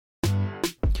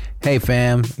Hey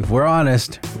fam, if we're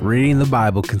honest, reading the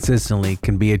Bible consistently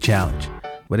can be a challenge,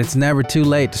 but it's never too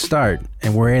late to start,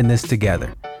 and we're in this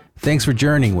together. Thanks for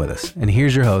journeying with us, and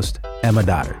here's your host, Emma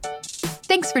Dotter.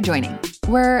 Thanks for joining.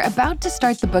 We're about to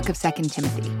start the book of 2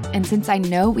 Timothy, and since I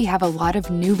know we have a lot of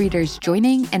new readers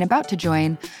joining and about to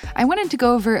join, I wanted to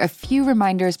go over a few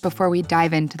reminders before we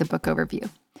dive into the book overview.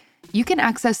 You can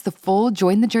access the full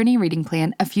Join the Journey reading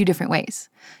plan a few different ways.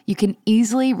 You can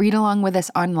easily read along with us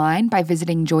online by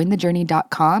visiting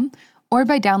jointhejourney.com or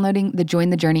by downloading the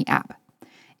Join the Journey app.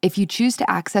 If you choose to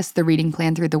access the reading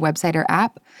plan through the website or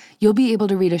app, you'll be able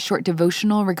to read a short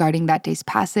devotional regarding that day's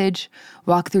passage,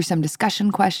 walk through some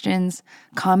discussion questions,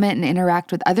 comment and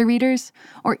interact with other readers,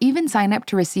 or even sign up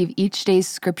to receive each day's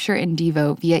scripture and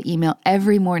devo via email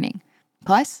every morning.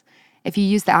 Plus, if you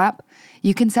use the app,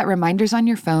 you can set reminders on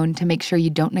your phone to make sure you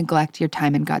don't neglect your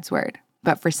time in God's Word.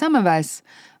 But for some of us,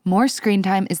 more screen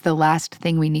time is the last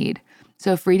thing we need.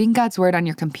 So if reading God's Word on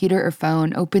your computer or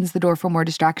phone opens the door for more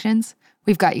distractions,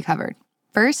 we've got you covered.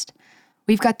 First,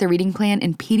 we've got the reading plan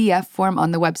in PDF form on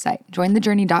the website,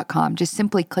 jointhejourney.com. Just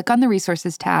simply click on the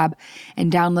Resources tab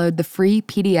and download the free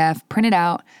PDF, print it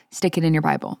out, stick it in your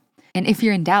Bible. And if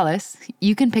you're in Dallas,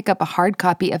 you can pick up a hard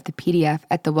copy of the PDF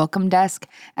at the welcome desk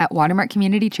at Watermark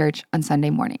Community Church on Sunday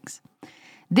mornings.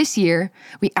 This year,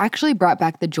 we actually brought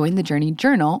back the Join the Journey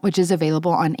journal, which is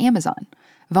available on Amazon.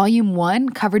 Volume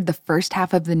 1 covered the first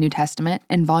half of the New Testament,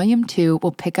 and Volume 2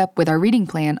 will pick up with our reading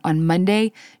plan on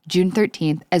Monday, June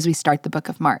 13th, as we start the book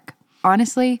of Mark.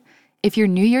 Honestly, if your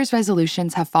New Year's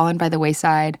resolutions have fallen by the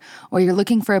wayside, or you're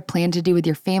looking for a plan to do with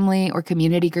your family or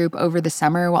community group over the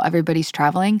summer while everybody's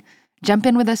traveling, jump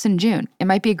in with us in June. It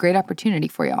might be a great opportunity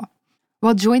for y'all.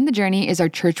 While Join the Journey is our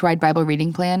church-wide Bible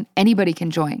reading plan, anybody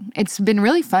can join. It's been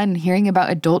really fun hearing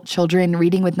about adult children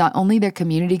reading with not only their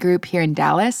community group here in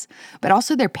Dallas, but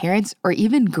also their parents or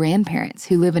even grandparents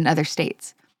who live in other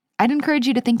states. I'd encourage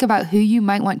you to think about who you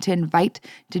might want to invite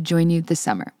to join you this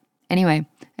summer. Anyway,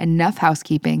 enough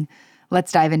housekeeping.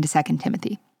 Let's dive into 2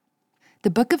 Timothy. The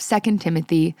book of 2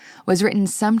 Timothy was written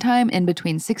sometime in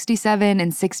between 67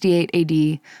 and 68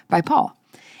 AD by Paul,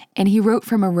 and he wrote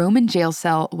from a Roman jail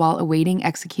cell while awaiting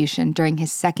execution during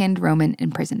his second Roman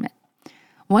imprisonment.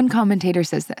 One commentator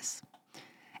says this: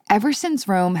 "Ever since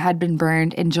Rome had been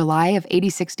burned in July of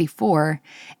AD 64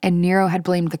 and Nero had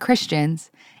blamed the Christians,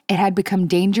 it had become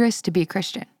dangerous to be a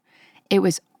Christian. It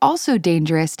was also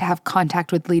dangerous to have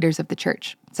contact with leaders of the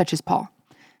church, such as Paul.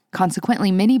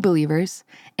 Consequently, many believers,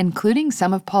 including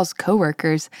some of Paul's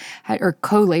co-workers, or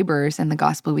co-laborers in the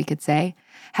gospel, we could say,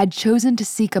 had chosen to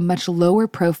seek a much lower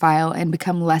profile and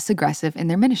become less aggressive in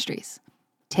their ministries.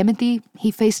 Timothy,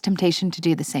 he faced temptation to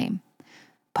do the same.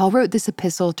 Paul wrote this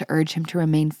epistle to urge him to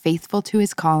remain faithful to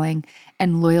his calling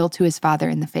and loyal to his father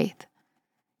in the faith.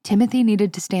 Timothy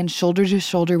needed to stand shoulder to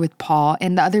shoulder with Paul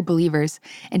and the other believers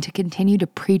and to continue to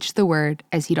preach the word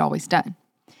as he'd always done.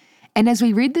 And as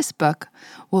we read this book,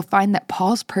 we'll find that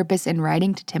Paul's purpose in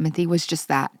writing to Timothy was just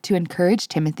that, to encourage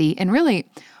Timothy and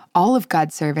really all of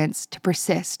God's servants to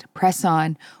persist, press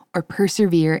on, or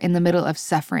persevere in the middle of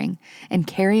suffering and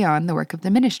carry on the work of the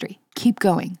ministry. Keep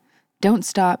going. Don't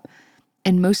stop.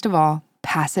 And most of all,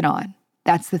 pass it on.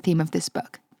 That's the theme of this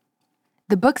book.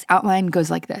 The book's outline goes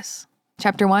like this.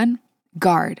 Chapter 1,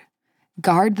 guard.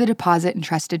 Guard the deposit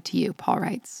entrusted to you, Paul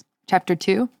writes. Chapter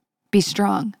 2, be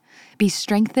strong. Be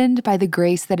strengthened by the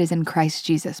grace that is in Christ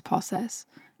Jesus, Paul says.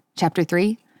 Chapter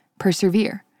 3,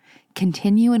 persevere.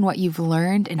 Continue in what you've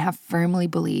learned and have firmly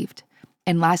believed.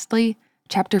 And lastly,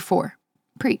 chapter 4,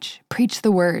 preach. Preach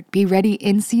the word. Be ready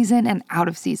in season and out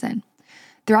of season.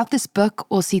 Throughout this book,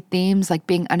 we'll see themes like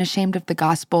being unashamed of the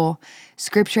gospel,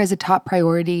 scripture as a top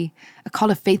priority, a call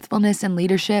to faithfulness and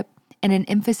leadership, and an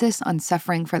emphasis on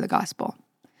suffering for the gospel.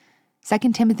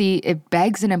 2 Timothy, it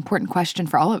begs an important question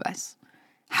for all of us.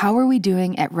 How are we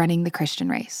doing at running the Christian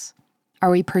race? Are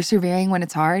we persevering when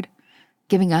it's hard?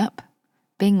 Giving up?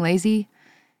 Being lazy?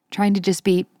 Trying to just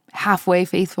be halfway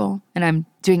faithful? And I'm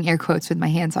doing air quotes with my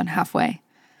hands on halfway.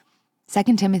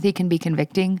 2 Timothy can be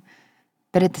convicting,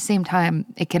 but at the same time,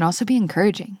 it can also be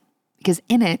encouraging, because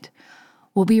in it,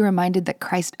 we'll be reminded that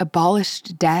Christ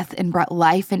abolished death and brought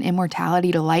life and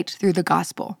immortality to light through the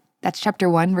gospel. That's chapter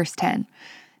 1, verse 10.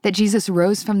 That Jesus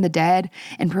rose from the dead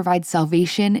and provides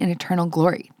salvation and eternal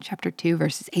glory, chapter 2,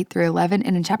 verses 8 through 11.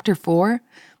 And in chapter 4,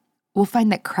 we'll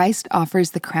find that Christ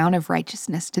offers the crown of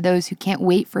righteousness to those who can't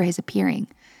wait for his appearing,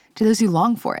 to those who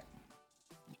long for it.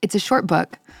 It's a short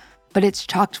book, but it's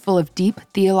chock full of deep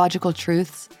theological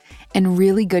truths and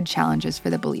really good challenges for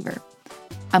the believer.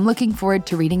 I'm looking forward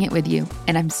to reading it with you,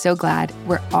 and I'm so glad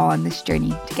we're all on this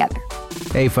journey together.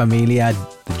 Hey familia,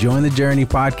 The Join the Journey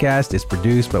podcast is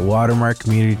produced by Watermark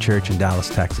Community Church in Dallas,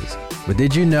 Texas. But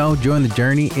did you know Join the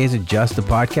Journey isn't just a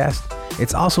podcast?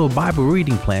 It's also a Bible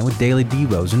reading plan with daily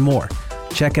devos and more.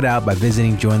 Check it out by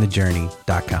visiting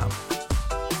jointhejourney.com.